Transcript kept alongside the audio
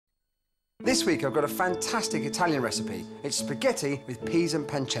This week I've got a fantastic Italian recipe. It's spaghetti with peas and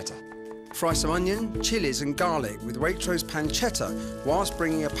pancetta. Fry some onion, chilies and garlic with Waitrose pancetta whilst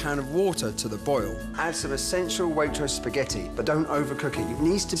bringing a pan of water to the boil. Add some essential Waitrose spaghetti, but don't overcook it. It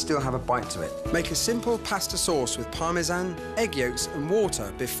needs to still have a bite to it. Make a simple pasta sauce with parmesan, egg yolks and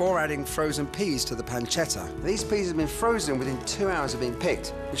water before adding frozen peas to the pancetta. These peas have been frozen within 2 hours of being picked,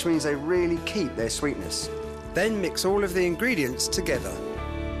 which means they really keep their sweetness. Then mix all of the ingredients together.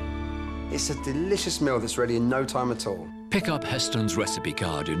 It's a delicious meal that's ready in no time at all. Pick up Heston's recipe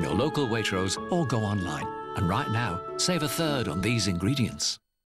card in your local Waitrose or go online. And right now, save a third on these ingredients.